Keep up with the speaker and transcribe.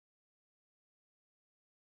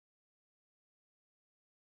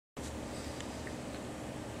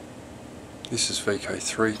This is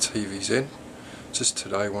VK3 TVZ. Just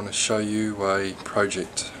today I want to show you a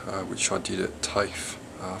project which I did at TAFE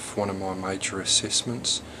for one of my major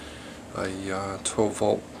assessments, a 12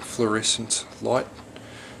 volt fluorescent light.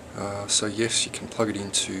 So yes, you can plug it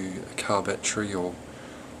into a car battery or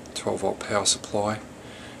 12 volt power supply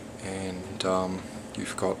and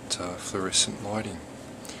you've got fluorescent lighting.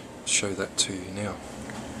 I'll show that to you now.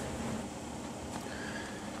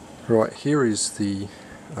 Right, here is the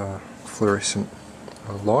fluorescent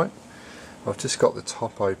light. I've just got the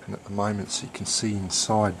top open at the moment so you can see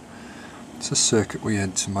inside. It's a circuit we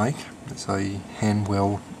had to make. There's a hand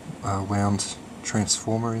wound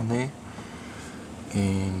transformer in there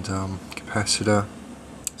and capacitor,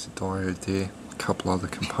 there's a diode there, a couple other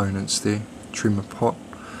components there, trimmer pot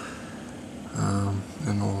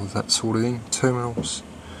and all of that sort of thing. Terminals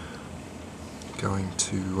going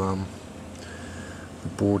to the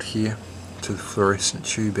board here to the fluorescent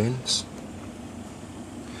tube ends.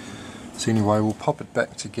 So anyway, we'll pop it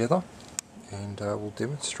back together and we'll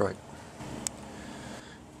demonstrate.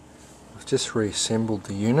 I've just reassembled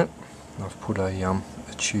the unit. I've put a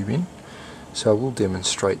tube in, so we'll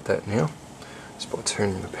demonstrate that now just by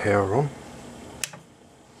turning the power on.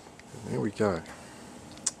 And there we go,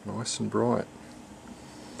 nice and bright.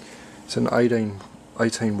 It's an 18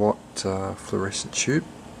 watt fluorescent tube,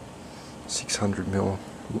 600mm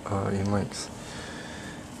in length.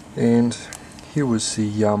 And here was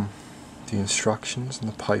the instructions and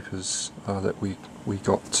the papers that we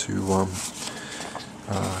got to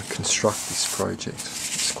construct this project.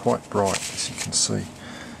 It's quite bright, as you can see,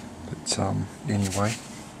 but anyway,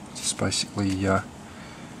 just basically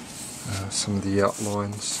some of the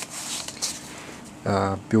outlines,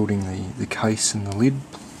 building the case and the lid,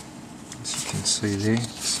 as you can see there,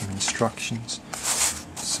 some instructions,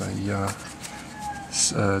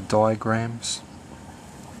 diagrams,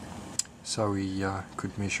 so we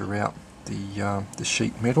could measure out the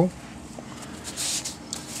sheet metal.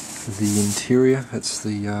 The interior, it's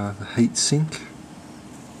the heat sink.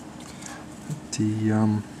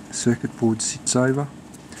 The circuit board sits over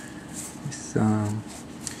with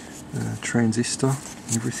transistor,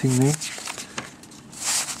 everything there.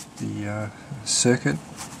 The circuit,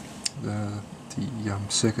 the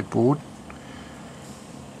circuit board,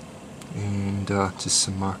 and just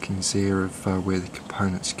some markings there of where the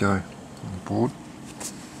components go on the board.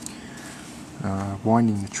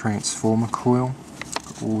 Winding the transformer coil,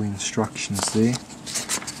 got all the instructions there,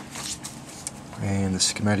 and the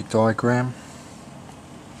schematic diagram.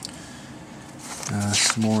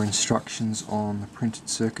 Some more instructions on the printed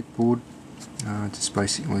circuit board, just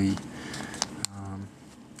basically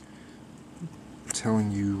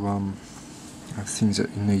telling you things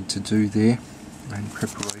that you need to do there in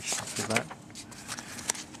preparation for that,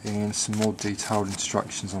 and some more detailed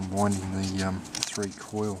instructions on winding the 3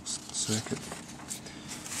 coils of the circuit.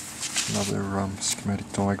 Another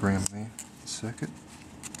schematic diagram there, the circuit.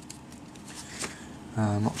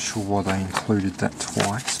 Not sure why they included that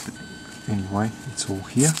twice, but anyway, it's all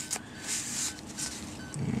here.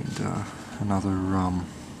 And another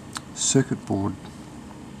circuit board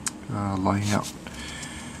layout,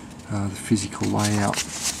 the physical layout.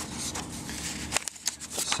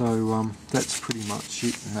 So that's pretty much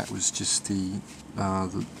it, and that was just the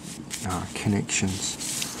connections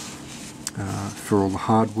for all the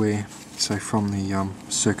hardware, so from the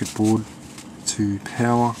circuit board to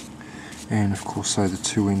power, and of course so the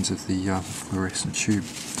 2 ends of the fluorescent tube.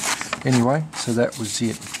 Anyway, so that was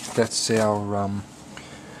it. That's our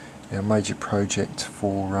major project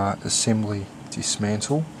for assembly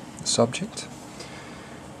dismantle subject,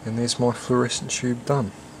 and there's my fluorescent tube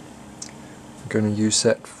done. I'm going to use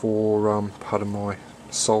that for part of my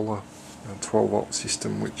solar 12 volt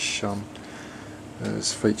system, which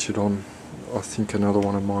is featured on, I think, another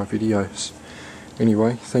one of my videos.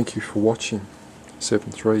 Anyway, thank you for watching.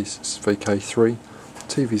 7 3s, VK3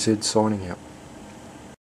 TVZ signing out.